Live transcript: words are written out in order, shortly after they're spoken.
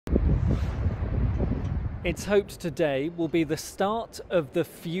It's hoped today will be the start of the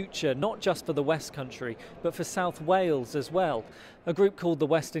future, not just for the West Country, but for South Wales as well. A group called the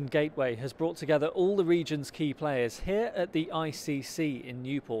Western Gateway has brought together all the region's key players here at the ICC in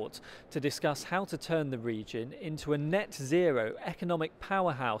Newport to discuss how to turn the region into a net zero economic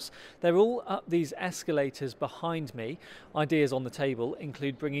powerhouse. They're all up these escalators behind me. Ideas on the table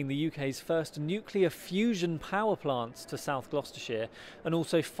include bringing the UK's first nuclear fusion power plants to South Gloucestershire and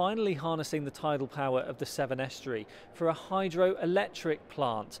also finally harnessing the tidal power of the Severn Estuary for a hydroelectric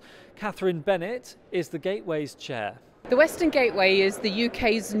plant. Catherine Bennett is the Gateway's chair. The Western Gateway is the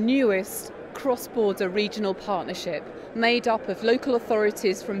UK's newest cross-border regional partnership made up of local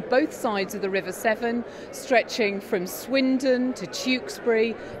authorities from both sides of the River Severn, stretching from Swindon to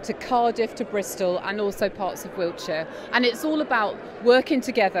Tewkesbury to Cardiff to Bristol and also parts of Wiltshire. And it's all about working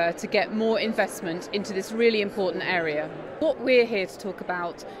together to get more investment into this really important area. What we're here to talk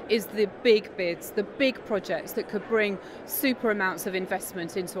about is the big bids, the big projects that could bring super amounts of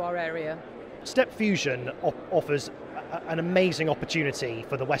investment into our area. Step Fusion offers an amazing opportunity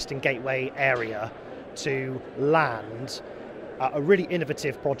for the Western Gateway area to land a really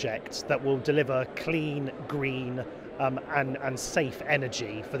innovative project that will deliver clean, green and safe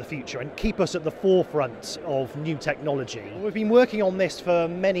energy for the future and keep us at the forefront of new technology. We've been working on this for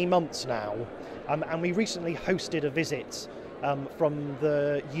many months now, and we recently hosted a visit from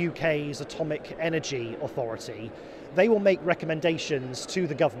the UK's Atomic Energy Authority. They will make recommendations to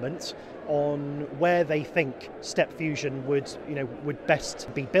the government on where they think Step Fusion would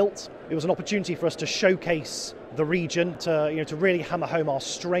best be built. It was an opportunity for us to showcase the region, to really hammer home our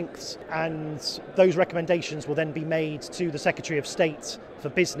strengths, and those recommendations will then be made to the Secretary of State for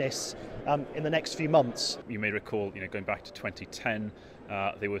Business in the next few months. You may recall, going back to 2010,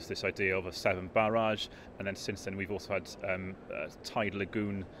 there was this idea of a Severn barrage, and then since then we've also had Tide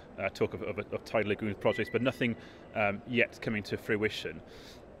Lagoon, talk of Tide Lagoon projects, but nothing yet coming to fruition.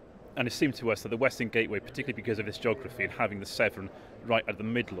 And it seemed to us that the Western Gateway, particularly because of its geography and having the Severn right at the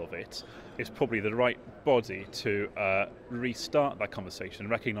middle of it, is probably the right body to restart that conversation,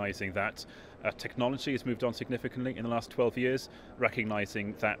 recognising that technology has moved on significantly in the last 12 years,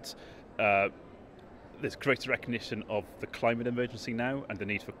 recognising that there's greater recognition of the climate emergency now and the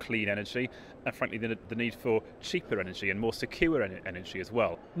need for clean energy, and frankly the need for cheaper energy and more secure energy as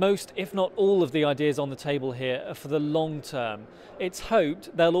well. Most, if not all, of the ideas on the table here are for the long term. It's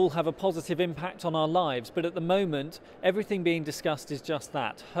hoped they'll all have a positive impact on our lives, but at the moment everything being discussed is just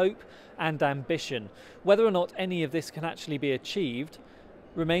that, hope and ambition. Whether or not any of this can actually be achieved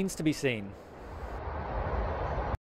remains to be seen.